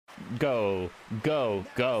Go.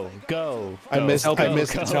 I missed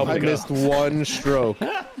one stroke.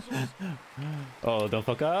 Oh, don't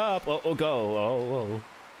fuck up. Oh, go.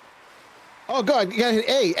 Oh god, you gotta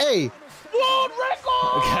hit A. World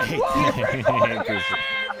record! Okay. World record!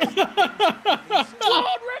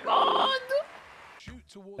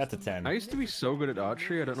 That's a 10. I used to be so good at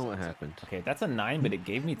archery, I don't know what happened. Okay, that's a 9, but it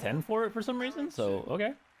gave me 10 for it for some reason, so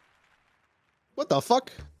okay. What the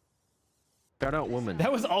fuck? Shout out woman.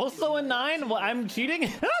 That was also a 9? Well, I'm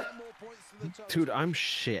cheating? Dude, I'm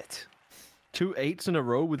shit. 2 8s in a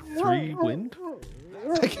row with 3 wind?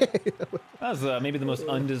 Okay. That was maybe the most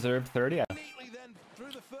undeserved 30.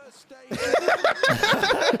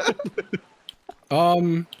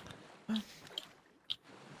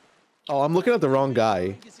 Oh, I'm looking at the wrong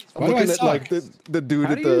guy. I'm Why do I looking at suck? like the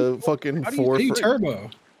dude at the fucking How do 4. you turbo?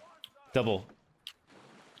 Double.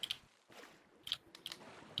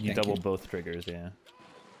 You Thank double you. both triggers, yeah.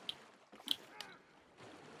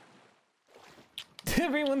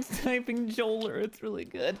 Everyone's typing Joler, it's really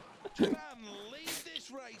good. Japan lead this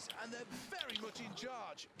race and they're very much in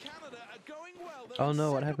charge. Canada are going well. Oh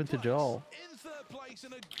no, what happened to Joel? In third place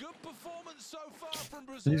and a good performance so far from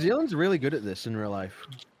Brazil. New Zealand's really good at this in real life.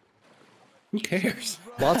 Who cares?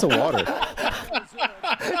 Lots of water.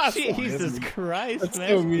 Jesus Christ, That's man.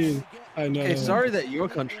 so mean. I know. Hey, sorry that your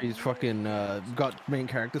country's fucking got main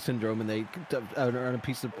character syndrome and they are a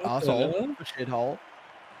piece of arsehole, shithole.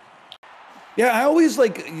 Yeah, I always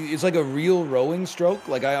like, it's like a real rowing stroke.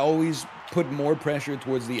 Like I always put more pressure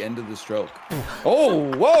towards the end of the stroke.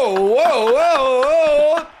 Oh, whoa.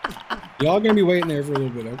 Y'all gonna be waiting there for a little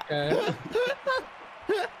bit, okay?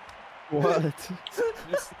 What?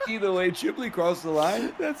 See the way Chipley crossed the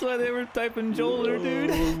line? That's why they were typing Joler,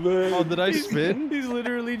 dude. Oh, did I spin? He's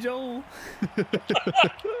literally Joel.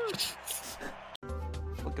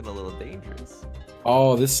 Looking a little dangerous.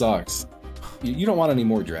 Oh, this sucks. You don't want any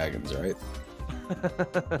more dragons, right?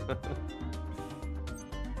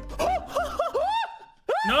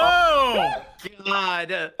 No!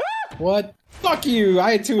 God. What? Fuck you!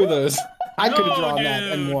 I had 2 of those. I could have No, drawn that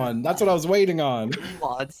and dude. won. That's what I was waiting on.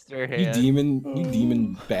 Monster You hand.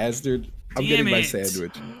 demon bastard. I'm getting Damn my it.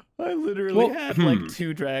 sandwich. I literally Well, had like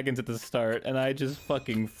 2 dragons at the start, and I just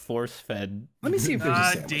fucking force-fed. Let me see if there's a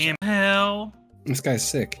God sandwich. damn hell. This guy's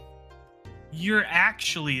sick. You're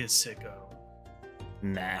actually a sicko.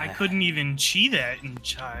 Nah. I couldn't even chi that in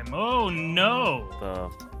chime. Oh no. The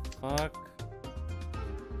fuck?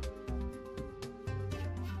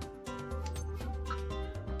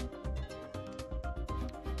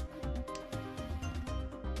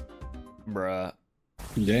 Bruh.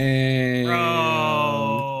 Damn.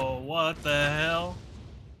 Bro, what the hell?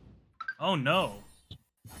 Oh no.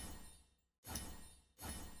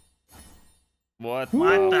 What?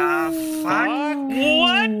 What the fuck?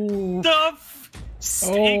 What the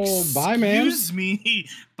Oh, bye, man. Excuse me.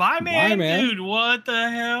 Bye, man, dude. What the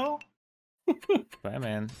hell? Bye,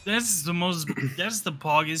 man. That's the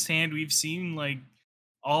poggest hand we've seen like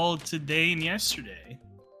all today and yesterday.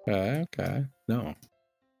 Okay. No.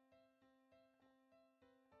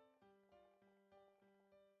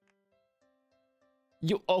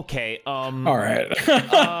 You okay? All right.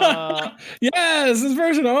 Yes, this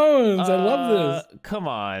version owns. I love this. Come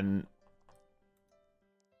on.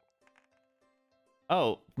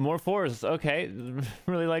 Oh, more 4s. Okay,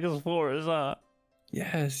 really like his 4s.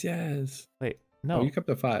 Yes. Wait, no. Oh, you kept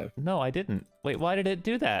a 5. No, I didn't. Wait, why did it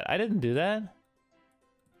do that? I didn't do that.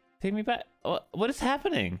 Take me back. What is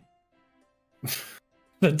happening?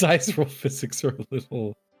 The dice roll physics are a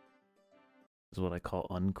little. This is what I call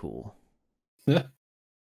uncool. You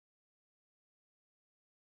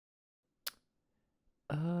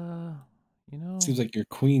know. Seems like your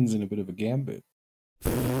queen's in a bit of a gambit.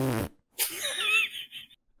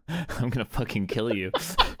 I'm gonna fucking kill you.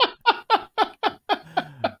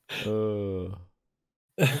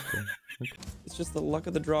 It's just the luck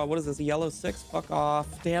of the draw. What is this? A yellow 6? Fuck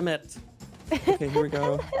off. Damn it. Okay, here we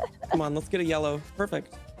go. Come on, let's get a yellow.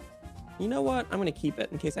 Perfect. You know what? I'm gonna keep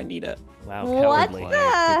it in case I need it. Wow, What cowardly.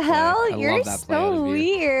 the hell? I You're love that play out so of you.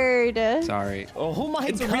 weird. Sorry. Oh my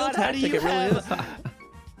It's a god, real how do tactic, you it really have... is.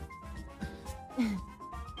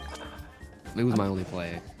 It was my only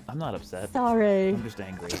play. I'm not upset. Sorry. I'm just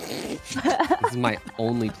angry. This is my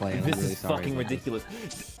only play. I'm This really is sorry fucking about this.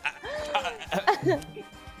 ridiculous.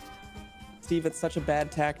 Steve, it's such a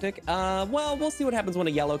bad tactic. Well, we'll see what happens when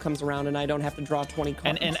a yellow comes around and I don't have to draw 20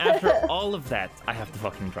 cards. And after all of that, I have to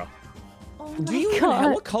fucking draw. Oh do my you even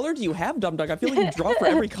have, what color do you have, DumbDog? I feel like you draw for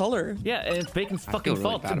every color. Yeah, and it's Bacon's I fucking feel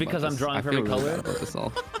really fault bad because about I'm this. drawing I for feel every really color. bad about this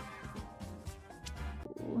all.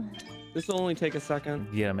 This will only take a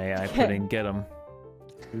second. Get him, AI pudding, get him.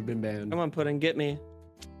 We've been banned. Come on, Pudding, get me.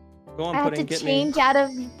 Go on, I had Pudding, to get me. change out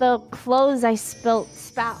of the clothes I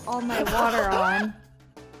spat all my water on.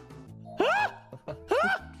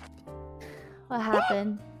 What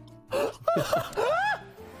happened?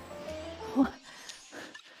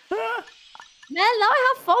 Man, now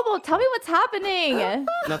I have FOMO. Tell me what's happening.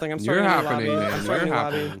 Nothing. I'm You're starting a new happening, lobby. man. I'm starting You're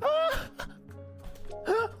a new happening.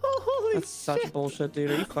 lobby. That's such bullshit,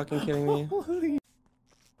 dude. Are you fucking kidding me?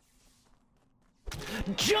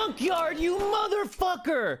 Junkyard, you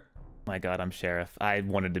motherfucker! My God, I'm sheriff. I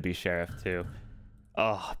wanted to be sheriff too.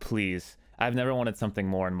 Oh, please. I've never wanted something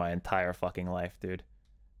more in my entire fucking life, dude.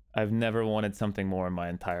 I've never wanted something more in my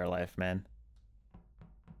entire life, man.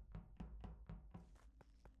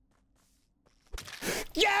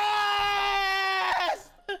 Yes!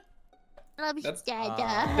 Love you, That's-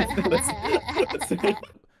 Dada.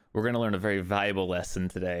 We're gonna learn a very valuable lesson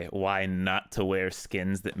today. Why not to wear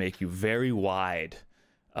skins that make you very wide.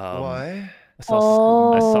 Why? I saw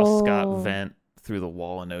Oh. Scott vent through the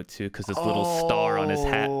wall in O2 because his little star on his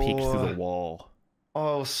hat peeked through the wall.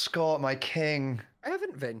 Oh, Scott, my king. I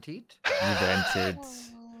haven't vented. You vented.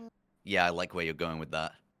 Yeah, I like where you're going with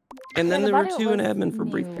that. And then Yeah, there were the two in body admin was for a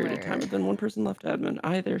brief period of time, but then one person left admin.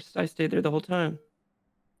 I stayed there the whole time.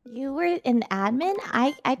 You were in admin?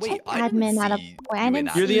 I checked I didn't admin at a see point. I you in didn't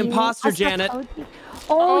admin. You're the see you. imposter, I saw Janet. Cody.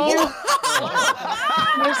 Oh,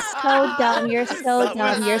 you're so dumb. You're so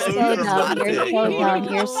dumb. You're so dumb. You're so dumb.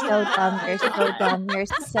 You're so dumb. You're so dumb. You're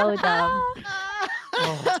so dumb.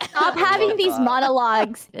 Stop having these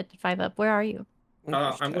monologues. 5 up. Where are you?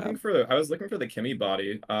 I'm looking for. I was looking for the Kimmy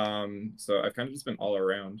body. So I've kind of just been all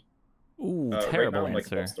around. Ooh, Right terrible now, I'm, like,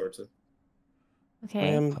 answer. above store too. I Okay.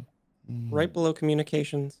 am right below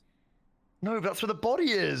communications. No, but that's where the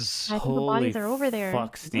body is. I think the bodies are over there.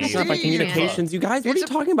 Fuck, It's Steve. not by communications, you guys. What are you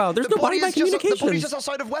talking about? There's The nobody by body is just- The body's communications. just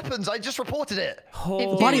outside of weapons. I just reported it.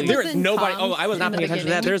 Holy Body, there is Wasn't nobody. Tom's Oh, I was not in the paying attention to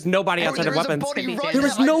that. beginning. There's nobody Bro, outside there of is a weapons. body right There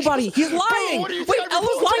is there. nobody. He's Bro, lying. what do you Wait, think I I'm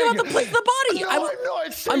was lying about the reporting? place of the body. No, I I'm not.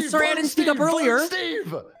 It's I'm Steve. sorry I Vote didn't speak up Steve. Vote earlier.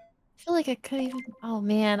 Steve. I feel like I could even. Oh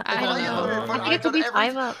man, I don't know. I've I think it could be done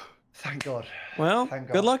 5 up. Thank God. Well, Thank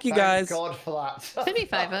God. good luck, you Thank guys. God for that. Could be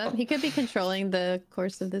 5 up. He could be controlling the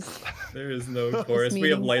course of this. There is no course. We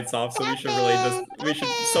have meeting. lights off, so we should really just. We should.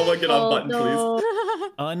 Someone get on button,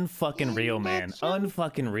 please. Unfucking real, man.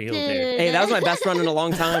 Unfucking real, dude. Hey, that was my best run in a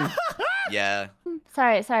long time. Yeah.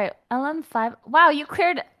 Sorry. LM5. Wow, you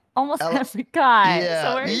cleared almost every guy. Yeah,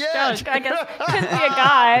 So where's yeah. Joe? I guess couldn't be a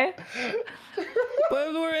guy.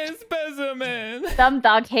 But we're a specimen.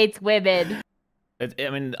 DumbDog hates women. I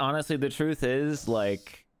mean, honestly, the truth is,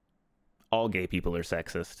 like, all gay people are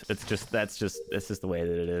sexist. It's just that's just the way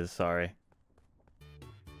that it is. Sorry.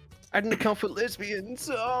 I didn't account for lesbians.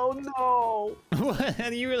 Oh no.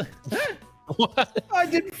 What? You really? I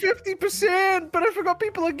did 50%, but I forgot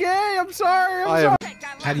people are gay. I'm sorry. I am.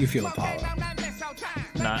 How do you feel, Apollo?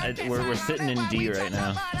 Nah, we're sitting in D right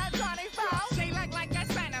now.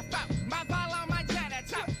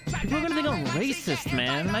 People are gonna think I'm racist,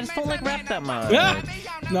 man. I just don't like rap that much.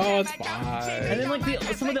 No, it's And fine. then like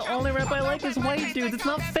some of the only rap I like is white dudes. It's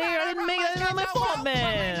not fair. I didn't make it. It's not my fault,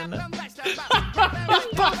 man. It's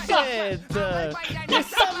bullshit. They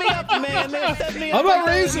set me up, man. They set me up. I'm not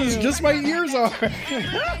like racist, that. just my ears are. What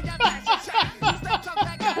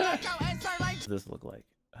does this look like?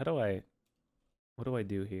 What do I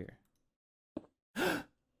do here?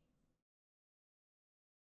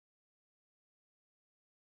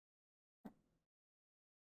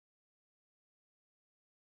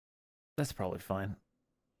 That's probably fine.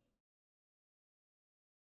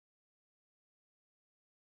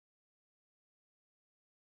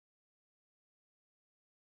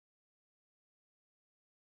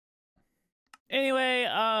 Anyway,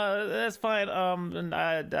 that's fine. And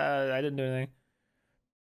I didn't do anything.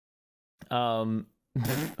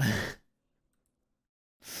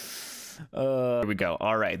 Here we go.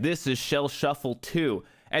 All right, this is Shell Shuffle 2.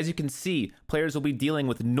 As you can see, players will be dealing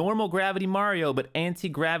with normal gravity Mario, but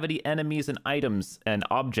anti-gravity enemies and items and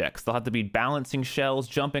objects. They'll have to be balancing shells,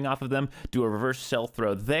 jumping off of them, do a reverse shell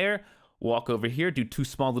throw there, walk over here, do 2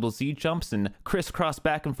 small little Z jumps, and crisscross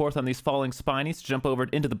back and forth on these falling spinies to jump over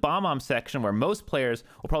into the bomb section where most players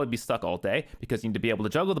will probably be stuck all day because you need to be able to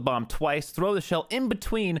juggle the bomb twice, throw the shell in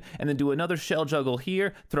between, and then do another shell juggle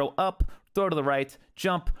here, throw up, throw to the right,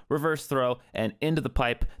 jump, reverse throw, and into the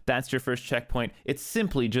pipe. That's your first checkpoint. It's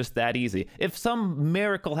simply just that easy. If some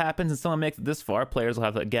miracle happens and someone makes it this far, players will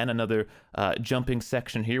have, again, another jumping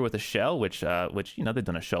section here with a shell, which you know, they've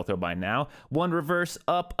done a shell throw by now. One reverse,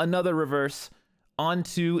 up, another reverse,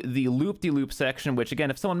 onto the loop-de-loop section, which,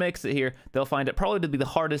 again, if someone makes it here, they'll find it probably to be the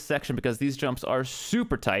hardest section because these jumps are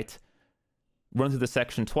super tight. run through the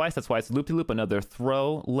section twice. That's why it's loop-de-loop. Another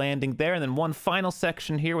throw landing there. And then one final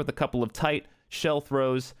section here with a couple of tight shell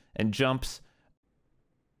throws and jumps.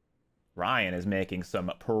 Ryan is making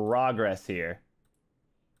some progress here.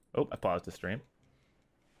 Oh, I paused the stream.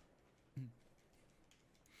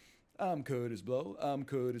 I'm Curtis Blow. I'm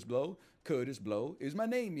Curtis Blow. Curtis Blow is my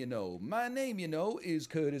name, you know. My name, you know, is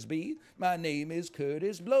Curtis B. My name is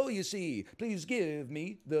Curtis Blow, you see. Please give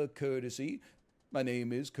me the courtesy. My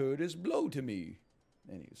name is Curtis Blow to me.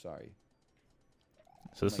 Anyway, sorry.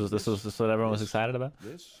 So this was what everyone was excited about?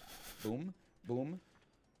 This. Boom. Boom.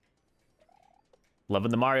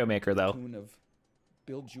 Loving the Mario Maker, though. Tune of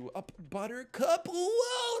build you up, Buttercup.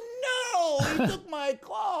 Oh, no! He took my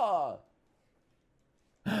claw.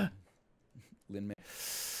 Lin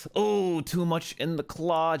Oh, too much in the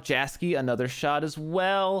claw. Jaaski, another shot as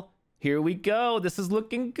well. Here we go. This is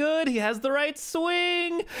looking good. He has the right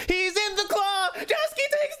swing. He's in the claw. Jaaski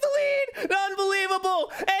takes the lead.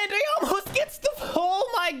 Unbelievable. And he almost gets the... Oh,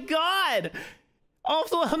 my God.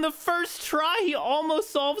 Also, on the first try, he almost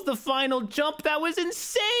solves the final jump. That was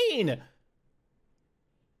insane.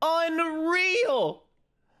 Unreal.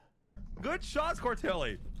 Good shots,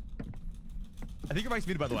 Cortelli. I think your mic's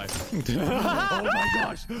muted, by the way. Oh my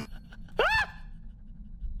gosh.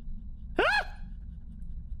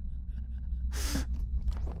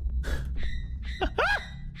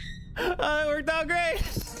 It worked out great.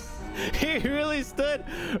 He really stood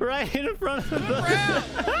right in front of the...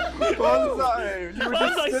 Bonsai, you were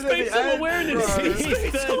just spatial awareness. He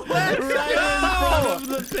stood right in front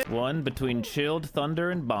of the... One between Chilled,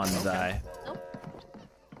 Thunder, and Bonsai.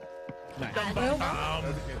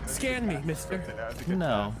 Scan me, mister.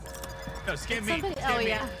 No. No, scan me. Somebody, Scan oh me.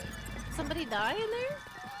 yeah. Somebody die in there?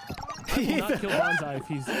 I will not kill Bonsai if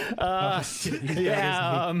he's... oh, shit, he's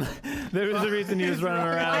yeah, there was a reason he was running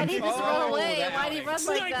Why'd around. he just run away? Why'd he run like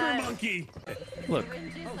Sniper that? monkey! Look,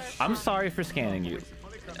 I'm sorry for scanning you.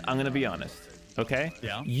 I'm gonna be honest, okay?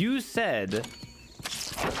 Yeah. You said...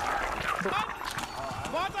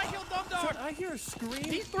 Bonsai killed DumbDog! I hear a scream.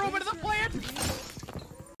 He threw him into the plant!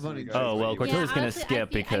 Oh, well, Cortelia's gonna honestly, skip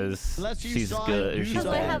because Unless you she's saw good. it, Or she's Because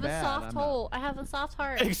I bad. have a bad, soft I'm hole. I have a soft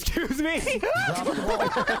heart. Excuse me? Excuse me,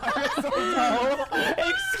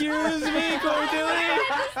 Cordelia?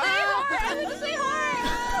 I have to say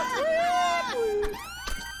heart.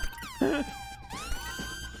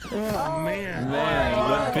 Oh, man. Man,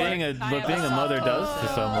 what being a mother does to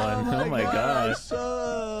someone. Oh my gosh.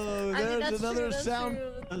 So I mean, there's that's another true,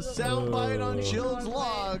 that's true. sound bite on Chilled's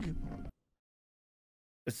log.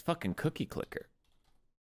 It's fucking cookie clicker.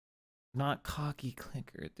 Not cocky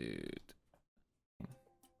clicker, dude.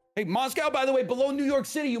 Hey, Moscow, by the way, below New York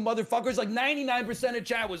City, you motherfuckers. Like 99% of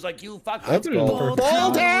chat was like, you fuck. That's cool.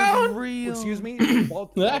 Balltown! Real. Excuse me?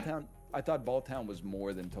 Balltown. I thought Balltown was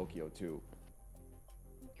more than Tokyo 2.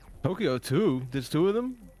 Tokyo 2? There's two of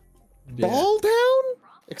them? Balltown?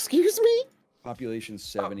 Excuse me? Population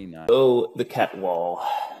 79. Oh, the cat wall.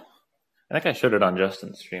 I think I showed it on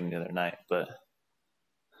Justin's stream the other night, but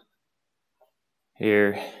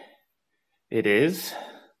here it is.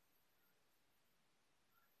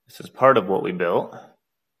 This is part of what we built.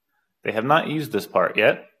 They have not used this part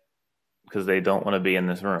yet because they don't want to be in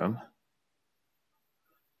this room.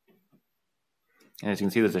 And as you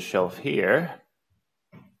can see, there's a shelf here.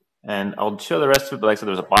 And I'll show the rest of it, but like I said,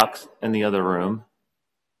 there's a box in the other room.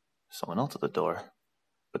 Someone else at the door.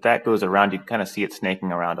 But that goes around, you can kind of see it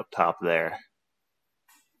snaking around up top there.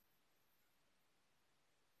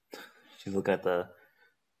 She's looking at the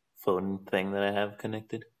phone thing that I have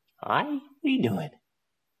connected. Hi, what are you doing?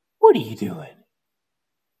 What are you doing?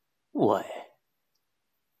 What?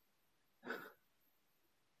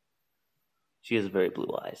 She has very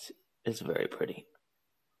blue eyes. It's very pretty.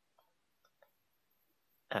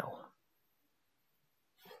 Ow.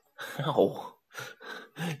 Ow.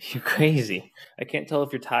 You're crazy. I can't tell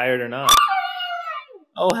if you're tired or not.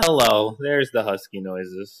 Oh, hello. There's the husky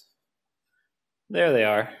noises. There they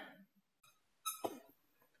are.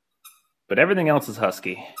 But everything else is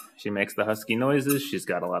husky. She makes the husky noises. She's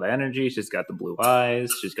got a lot of energy. She's got the blue eyes.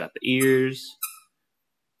 She's got the ears.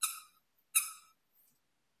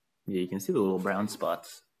 Yeah, you can see the little brown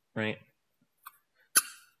spots, right?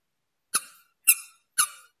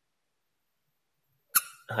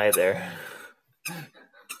 Hi there.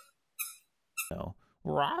 No.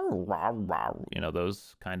 You know,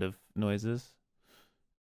 those kind of noises.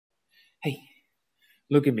 Hey,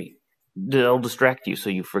 look at me. I'll distract you so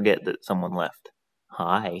you forget that someone left.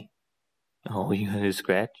 Hi. Oh, you got a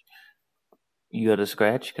scratch? You got a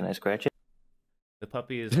scratch? Can I scratch it? The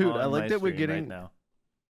puppy is Dude, on I like my that we're stream getting right now.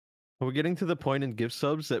 We're getting to the point in gift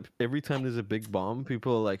subs that every time there's a big bomb,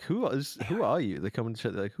 people are like, who are you? They come in the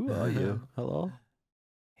chat, they're like, who are you? Hello?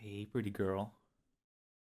 Hey, pretty girl.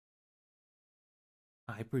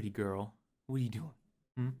 Hi, pretty girl. What are you doing?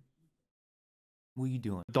 Hmm? What are you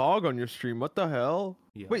doing? Dog on your stream, what the hell?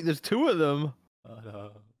 Yeah. Wait, there's 2 of them. Hi,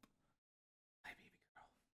 baby girl.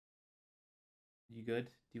 You good?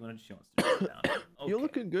 Do you want to? She wants to sit down. Okay. You're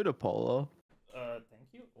looking good, Apollo. Thank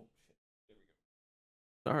you. Oh shit. There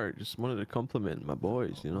we go. Sorry, just wanted to compliment my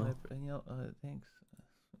boys, you know? Thanks.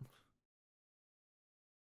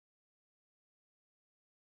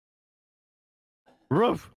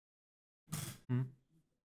 Ruff! Hmm?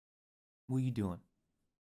 What are you doing?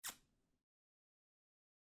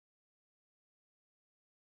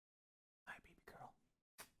 Hi, baby girl.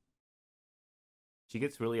 She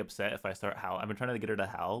gets really upset if I start howl. I've been trying to get her to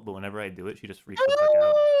howl, but whenever I do it, she just freaks the fuck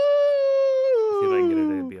out. See if I can get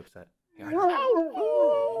her to be upset.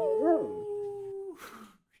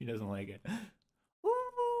 She doesn't like it.